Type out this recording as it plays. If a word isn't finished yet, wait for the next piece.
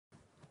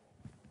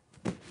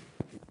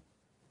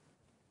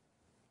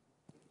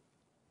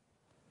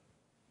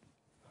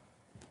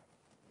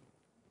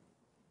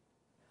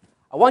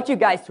I want you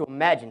guys to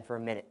imagine for a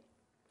minute.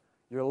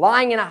 You're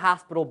lying in a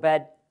hospital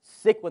bed,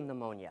 sick with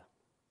pneumonia.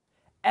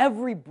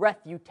 Every breath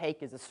you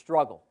take is a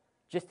struggle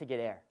just to get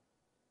air.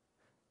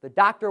 The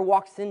doctor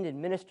walks in and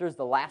administers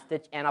the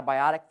last-ditch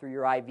antibiotic through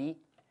your IV,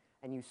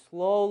 and you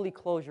slowly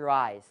close your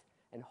eyes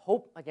and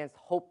hope against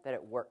hope that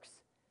it works,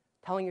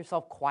 telling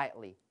yourself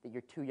quietly that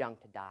you're too young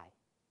to die.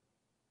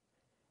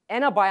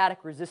 Antibiotic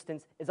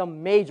resistance is a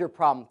major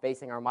problem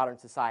facing our modern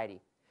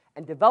society,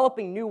 and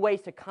developing new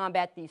ways to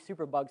combat these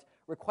superbugs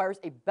requires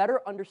a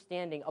better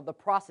understanding of the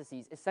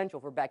processes essential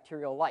for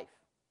bacterial life.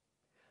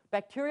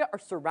 Bacteria are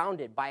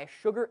surrounded by a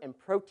sugar and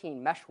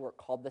protein meshwork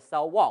called the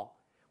cell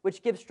wall,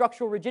 which gives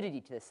structural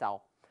rigidity to the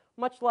cell,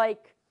 much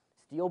like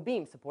steel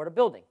beams support a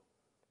building.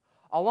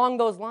 Along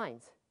those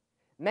lines,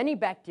 many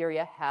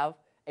bacteria have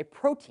a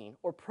protein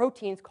or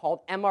proteins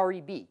called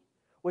MREB,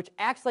 which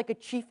acts like a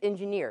chief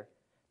engineer,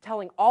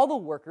 telling all the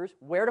workers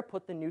where to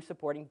put the new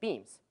supporting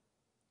beams.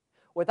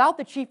 Without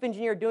the chief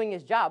engineer doing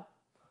his job,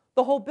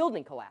 the whole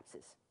building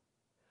collapses.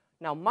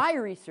 Now, my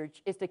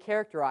research is to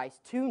characterize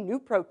two new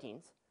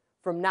proteins,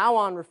 from now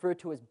on referred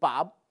to as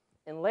Bob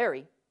and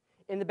Larry,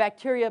 in the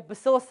bacteria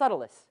Bacillus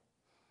subtilis,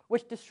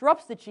 which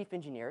disrupts the chief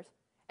engineers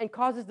and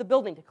causes the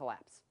building to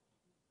collapse.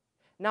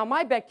 Now,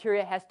 my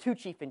bacteria has two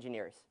chief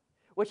engineers,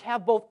 which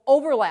have both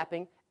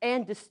overlapping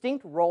and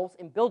distinct roles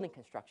in building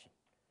construction.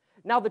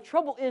 Now, the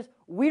trouble is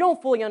we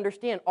don't fully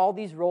understand all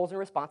these roles and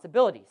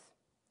responsibilities.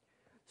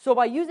 So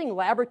by using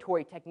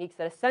laboratory techniques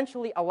that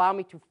essentially allow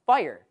me to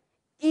fire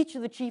each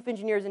of the chief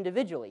engineers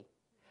individually,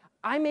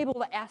 I'm able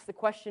to ask the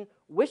question,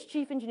 which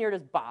chief engineer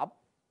does Bob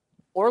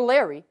or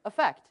Larry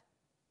affect?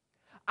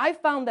 I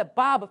found that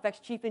Bob affects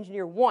chief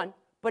engineer 1,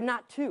 but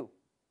not 2,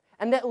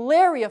 and that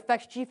Larry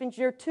affects chief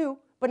engineer 2,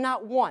 but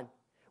not 1,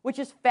 which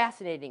is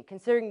fascinating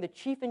considering the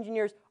chief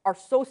engineers are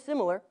so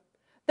similar,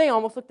 they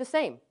almost look the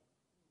same.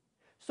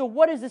 So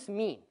what does this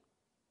mean?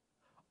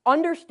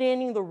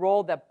 Understanding the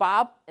role that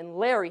Bob and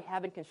Larry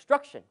have in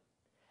construction,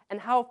 and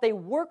how if they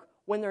work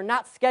when they're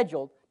not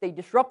scheduled, they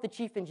disrupt the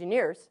chief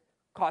engineers,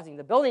 causing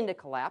the building to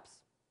collapse,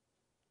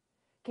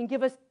 can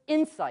give us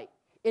insight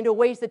into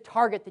ways to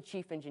target the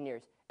chief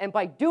engineers, and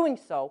by doing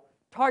so,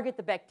 target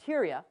the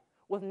bacteria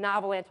with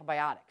novel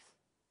antibiotics.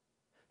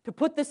 To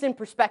put this in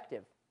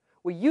perspective,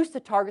 we used to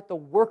target the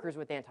workers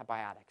with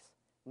antibiotics.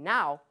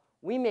 Now,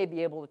 we may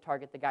be able to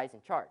target the guys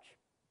in charge.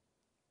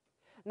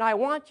 Now, I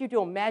want you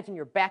to imagine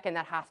you're back in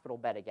that hospital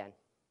bed again.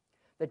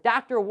 The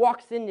doctor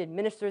walks in and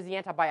administers the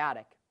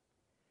antibiotic.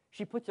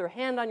 She puts her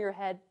hand on your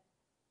head,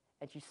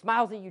 and she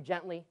smiles at you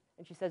gently,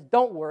 and she says,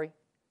 "Don't worry,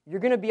 you're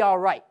going to be all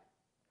right.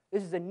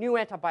 This is a new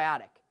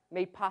antibiotic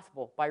made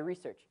possible by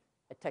research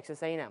at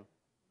Texas A&M.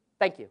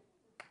 Thank you."